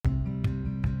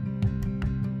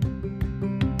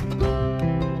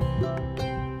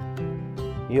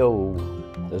Yo,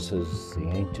 this is the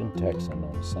Ancient Texan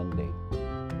on Sunday.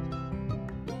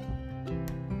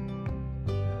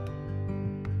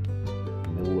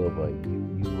 Middle of a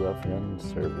UUFN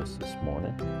service this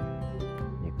morning.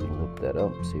 You can look that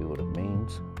up and see what it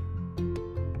means.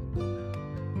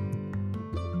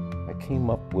 I came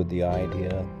up with the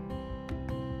idea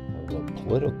of a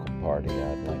political party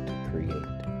I'd like to create.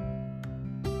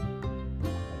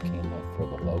 I came up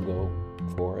with a logo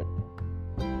for it.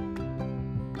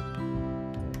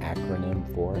 Acronym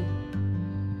for it.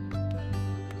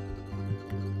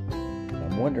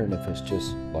 I'm wondering if it's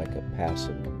just like a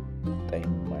passing thing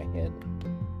in my head,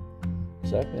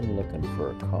 because I've been looking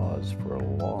for a cause for a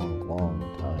long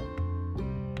time.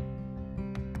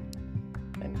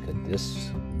 And could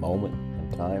this moment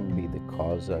in time be the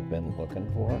cause I've been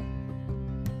looking for?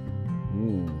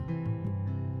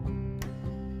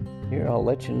 Here, I'll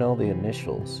let you know the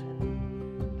initials.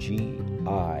 G-I-M-B.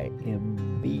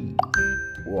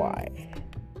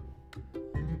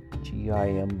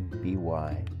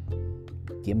 G-I-M-B-Y.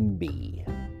 GIMBY.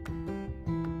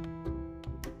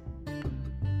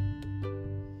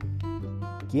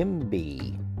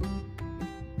 GIMBY.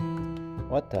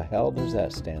 What the hell does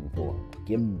that stand for?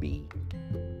 GIMBY.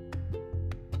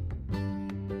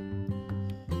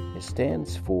 It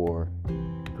stands for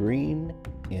Green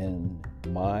in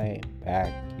My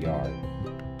Backyard.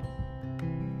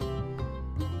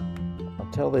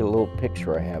 Tell the little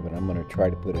picture I have, and I'm going to try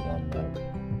to put it on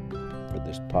for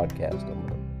this podcast. I'm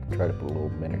going to try to put a little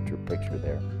miniature picture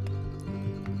there.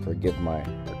 Forgive my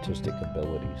artistic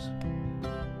abilities,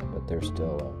 but they're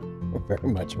still very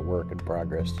much a work in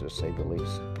progress, to say the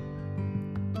least.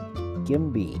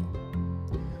 GIMBY.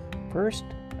 First,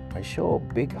 I show a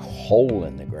big hole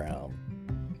in the ground.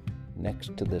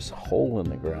 Next to this hole in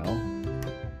the ground,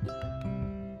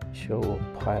 I show a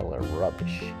pile of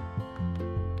rubbish.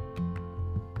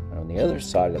 On the other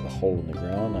side of the hole in the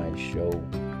ground, I show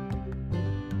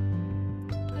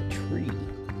a tree.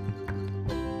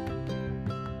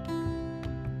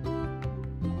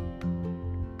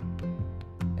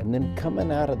 And then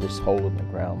coming out of this hole in the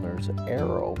ground, there's an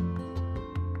arrow,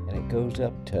 and it goes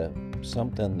up to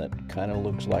something that kind of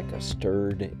looks like a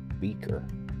stirred beaker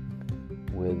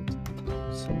with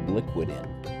some liquid in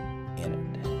it.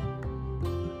 And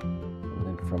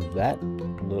then from that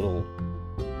little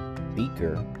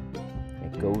beaker,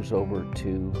 it goes over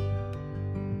to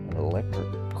an electric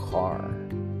car.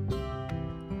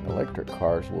 An electric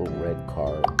car is a little red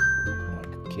car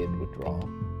like a kid would draw.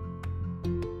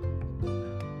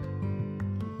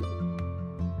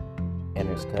 And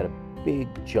it's got a big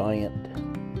giant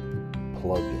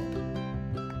plug-in.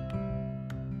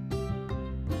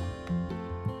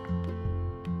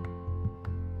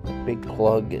 The big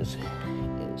plug is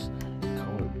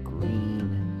colored green,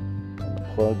 and the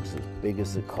plug's as big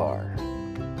as the car.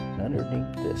 And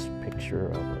underneath this picture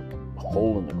of a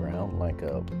hole in the ground, like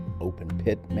a open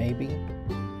pit maybe,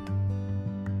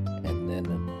 and then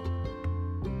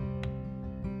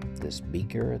this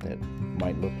beaker that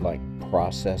might look like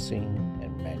processing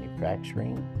and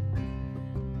manufacturing,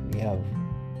 we have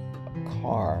a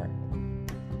car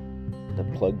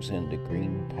that plugs into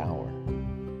green power.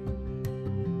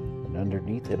 And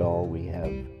underneath it all, we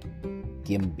have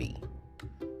GIMBY,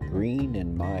 Green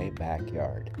in My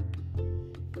Backyard.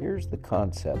 Here's the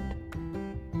concept.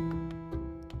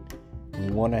 We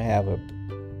want to have a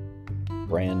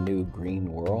brand new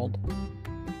green world.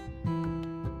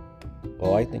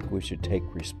 Well, I think we should take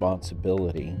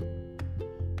responsibility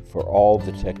for all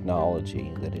the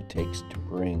technology that it takes to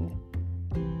bring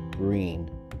green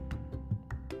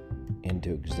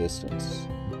into existence,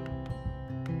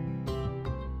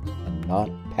 and not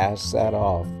pass that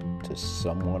off to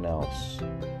someone else,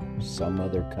 some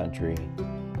other country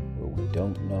where we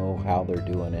don't know how they're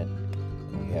doing it,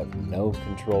 and we have no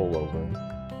control over,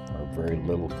 or very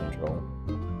little control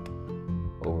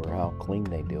over how clean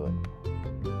they do it.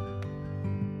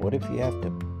 What if you have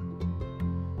to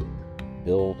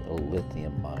build a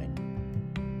lithium mine?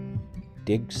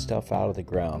 Dig stuff out of the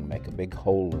ground, make a big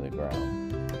hole in the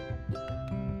ground.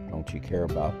 Don't you care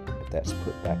about if that's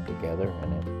put back together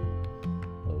and if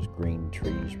those green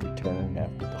trees return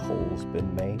after the hole's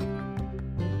been made?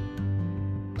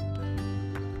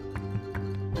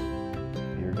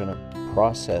 You're going to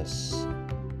process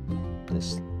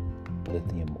this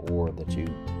lithium ore that you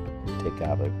take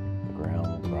out of the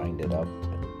ground, grind it up,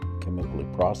 and chemically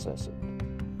process it.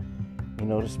 You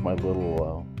notice my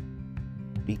little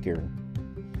beaker,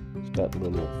 it's got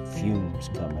little fumes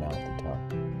coming out the top.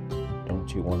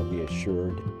 Don't you want to be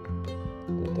assured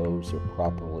that those are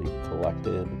properly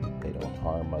collected, they don't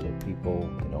harm other people,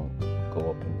 they don't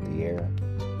go up into the air?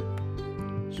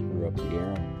 screw up the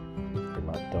air, they're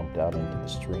not dumped out into the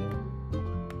stream.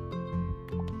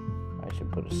 I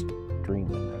should put a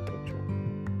stream in my picture.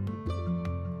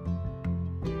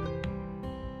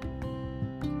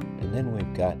 And then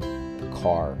we've got a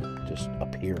car just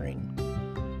appearing,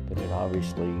 but it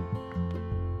obviously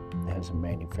has a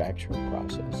manufacturing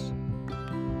process.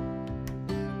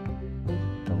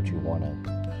 Don't you want to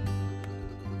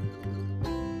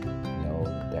know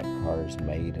that car is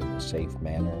made in a safe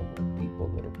manner with people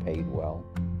that are paid well?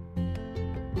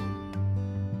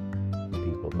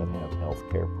 People that have health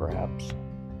care, perhaps?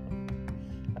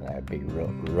 And that'd be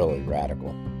really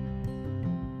radical.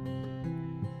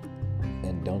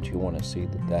 And don't you want to see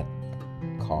that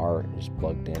car is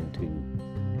plugged into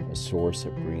a source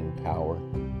of green power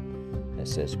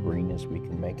that's as green as we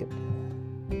can make it?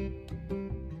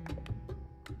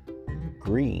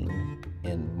 Green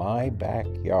in my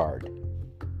backyard.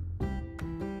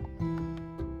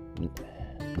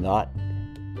 Not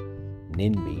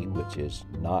NIMBY, which is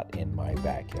not in my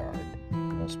backyard.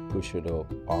 Let's push it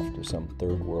off to some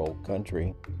third world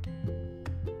country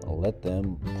and let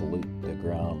them pollute the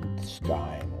ground,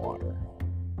 sky, and water.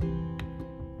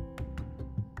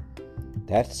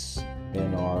 That's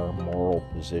been our moral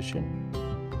position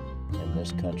in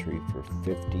this country for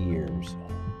 50 years.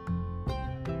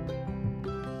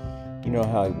 You know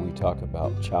how we talk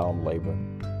about child labor,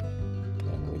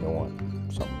 and we don't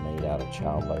want something made out of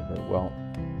child labor? Well,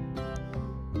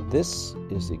 this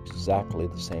is exactly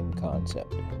the same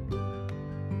concept.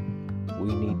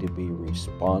 We need to be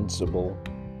responsible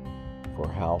for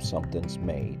how something's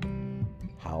made,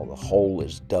 how the hole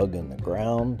is dug in the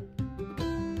ground,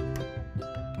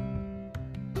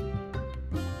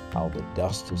 how the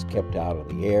dust is kept out of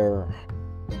the air,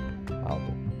 how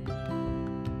the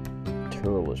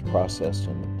material is processed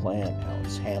in the plant, how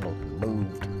it's handled and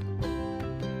moved.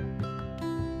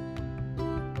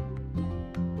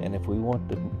 And if we want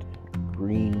the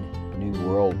green new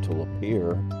world to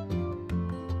appear,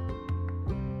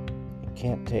 it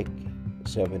can't take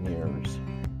 7 years.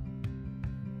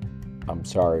 I'm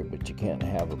sorry, but you can't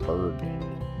have a bird in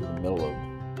the middle of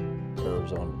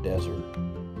Arizona desert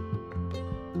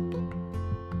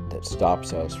that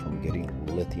stops us from getting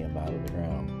lithium out of the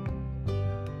ground.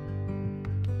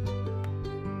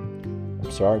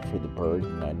 I'm sorry for the bird,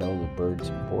 and I know the bird's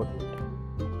important.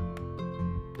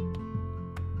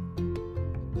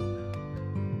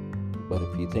 But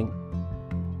if you think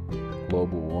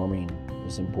global warming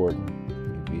is important,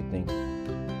 if you think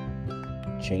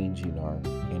changing our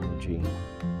energy,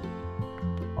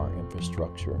 our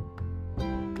infrastructure,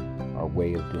 our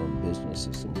way of doing business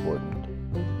is important,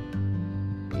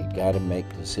 you got to make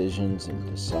decisions and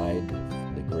decide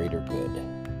for the greater good.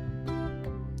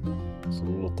 It's a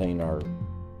little thing our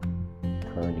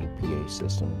current EPA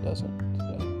system doesn't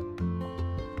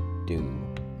do.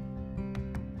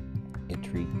 It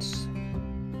treats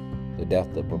the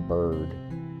death of a bird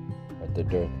or the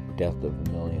death of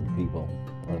 1 million people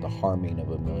or the harming of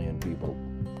 1 million people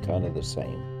kind of the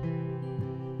same.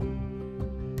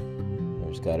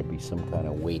 There's got to be some kind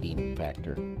of weighting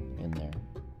factor in there.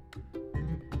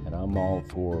 And I'm all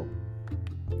for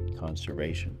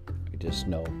conservation. I just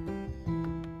know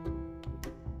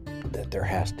that there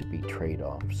has to be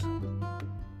trade-offs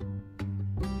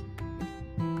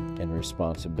and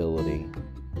responsibility.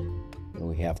 And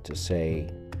we have to say,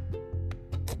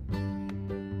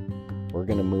 we're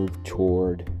going to move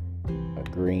toward a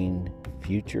green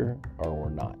future or we're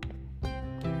not.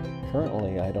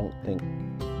 Currently, I don't think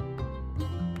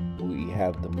we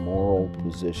have the moral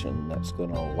position that's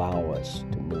going to allow us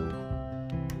to move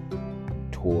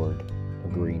toward a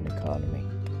green economy.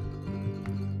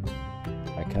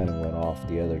 I kind of went off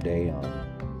the other day on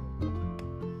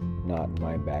not in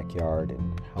my backyard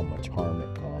and how much harm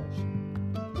it caused.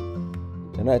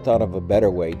 Then I thought of a better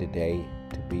way today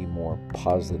to be more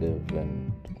positive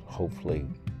and hopefully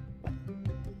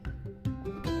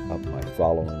up my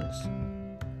followings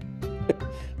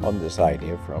on this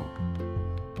idea from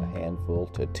a handful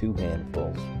to 2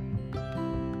 handfuls.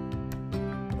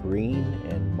 Green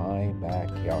in my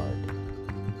backyard.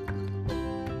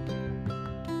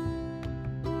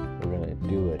 We're going to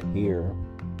do it here,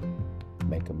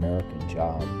 make American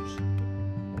jobs,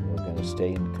 and we're going to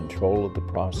stay in control of the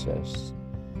process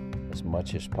as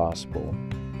much as possible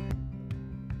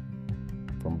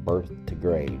from birth to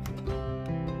grave.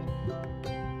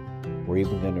 We're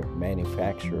even going to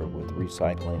manufacture it with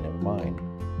recycling in mind.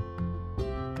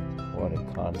 What a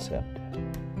concept.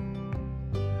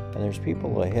 And there's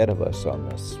people ahead of us on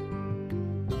this.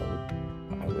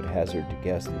 I would hazard to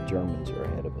guess the Germans are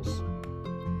ahead of us.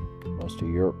 Most of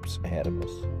Europe's ahead of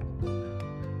us.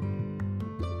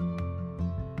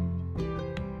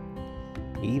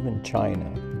 Even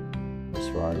China, as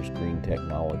far as green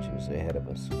technology, is ahead of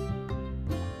us.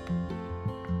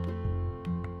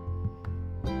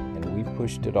 And we've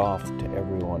pushed it off to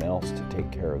everyone else to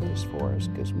take care of this for us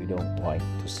because we don't like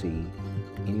to see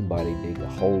anybody dig a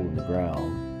hole in the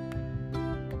ground.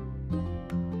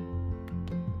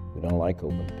 We don't like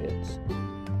open pits.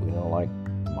 We don't like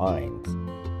mines.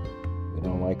 We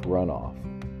don't like runoff.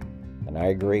 And I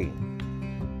agree.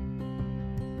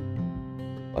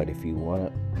 But if you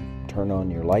want to turn on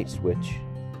your light switch,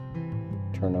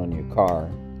 turn on your car,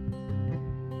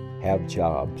 have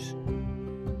jobs,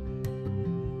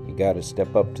 you got to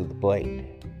step up to the plate.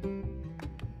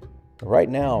 Right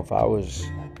now,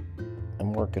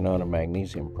 I'm working on a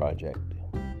magnesium project,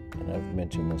 and I've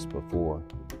mentioned this before.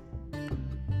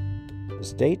 The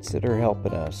states that are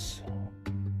helping us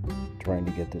trying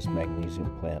to get this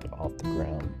magnesium plant off the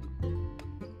ground,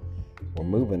 we're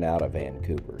moving out of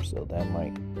Vancouver, so that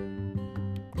might,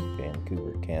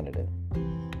 Vancouver, Canada,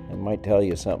 that might tell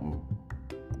you something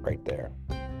right there.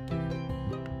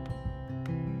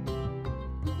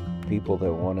 People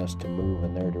that want us to move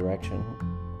in their direction,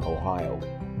 Ohio,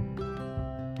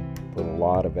 put a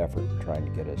lot of effort trying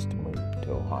to get us to move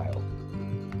to Ohio.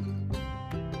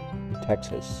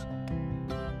 Texas,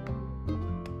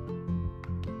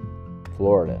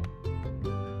 Florida,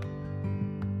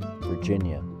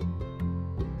 Virginia.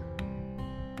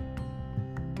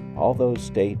 All those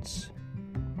states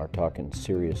are talking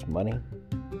serious money,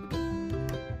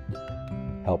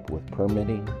 help with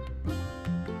permitting.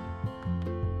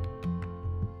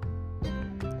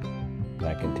 And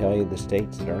I can tell you the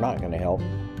states that are not going to help.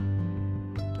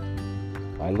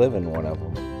 I live in one of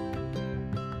them.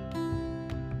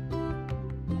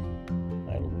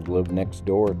 I live next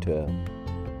door to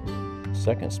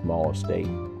second smallest state.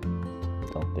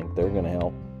 Don't think they're going to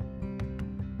help.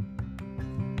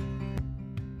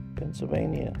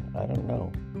 Pennsylvania, I don't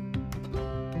know.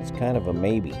 It's kind of a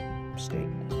maybe state.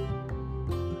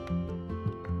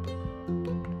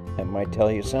 That might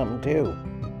tell you something too.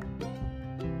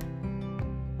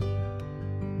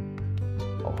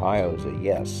 Ohio is a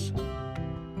yes.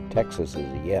 Texas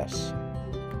is a yes.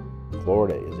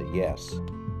 Florida is a yes.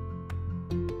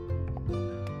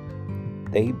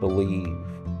 They believe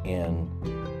in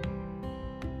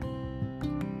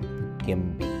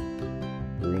GIMBY,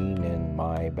 green in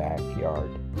my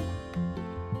backyard.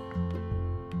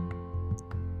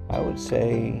 I would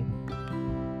say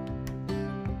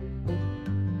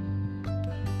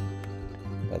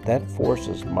that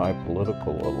forces my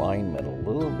political alignment a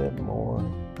little bit more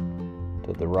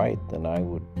to the right than I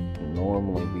would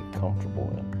normally be comfortable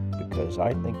in, because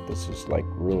I think this is like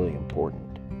really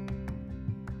important.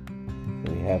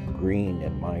 We have green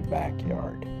in my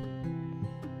backyard,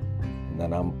 and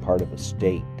then I'm part of a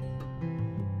state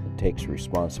that takes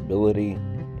responsibility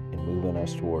in moving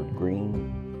us toward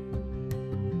green,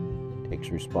 takes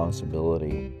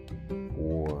responsibility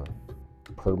for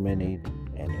permitting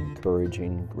and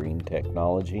encouraging green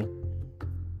technology,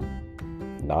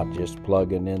 not just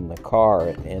plugging in the car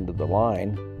at the end of the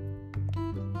line,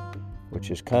 which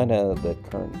is kind of the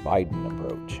current Biden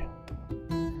approach.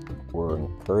 We're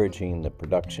encouraging the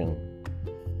production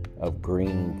of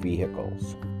green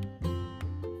vehicles.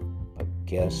 But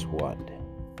guess what?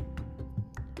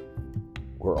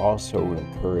 We're also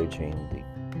encouraging the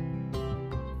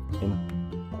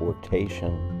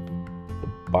importation, the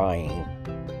buying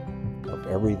of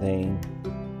everything,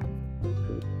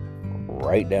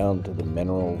 right down to the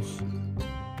minerals,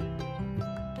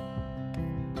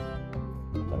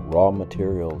 the raw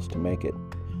materials to make it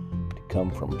to come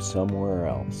from somewhere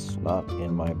else, not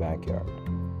in my backyard.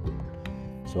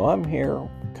 So I'm here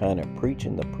kind of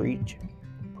preaching the preach,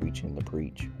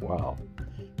 wow,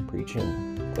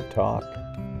 preaching the talk,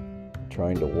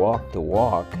 trying to walk the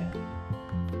walk.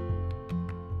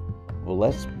 Well,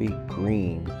 let's be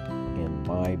green in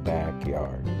my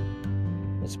backyard.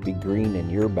 Let's be green in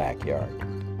your backyard.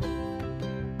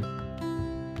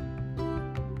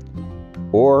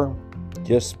 Or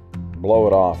just blow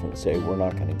it off and say we're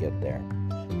not going to get there,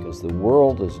 because the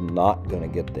world is not going to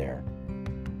get there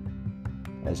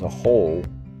as a whole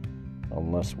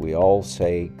unless we all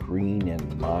say green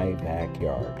in my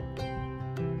backyard.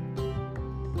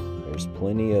 There's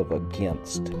plenty of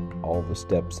against all the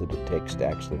steps that it takes to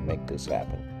actually make this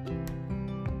happen.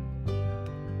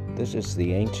 This is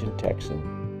the Ancient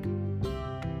Texan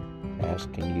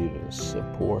asking you to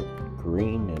support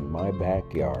green in my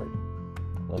backyard.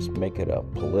 Let's make it a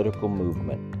political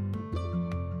movement.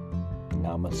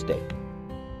 Namaste.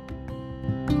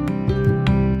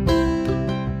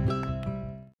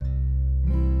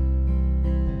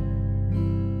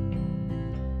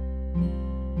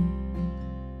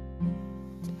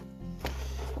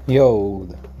 Yo,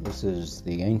 this is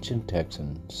the Ancient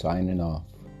Texan signing off.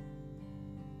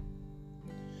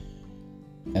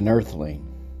 An earthling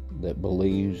that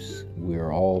believes we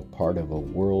are all part of a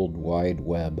world wide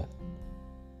web.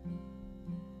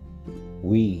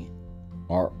 We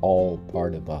are all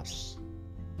part of us.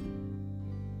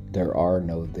 There are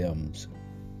no thems.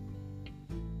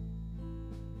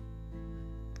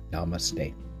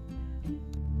 Namaste.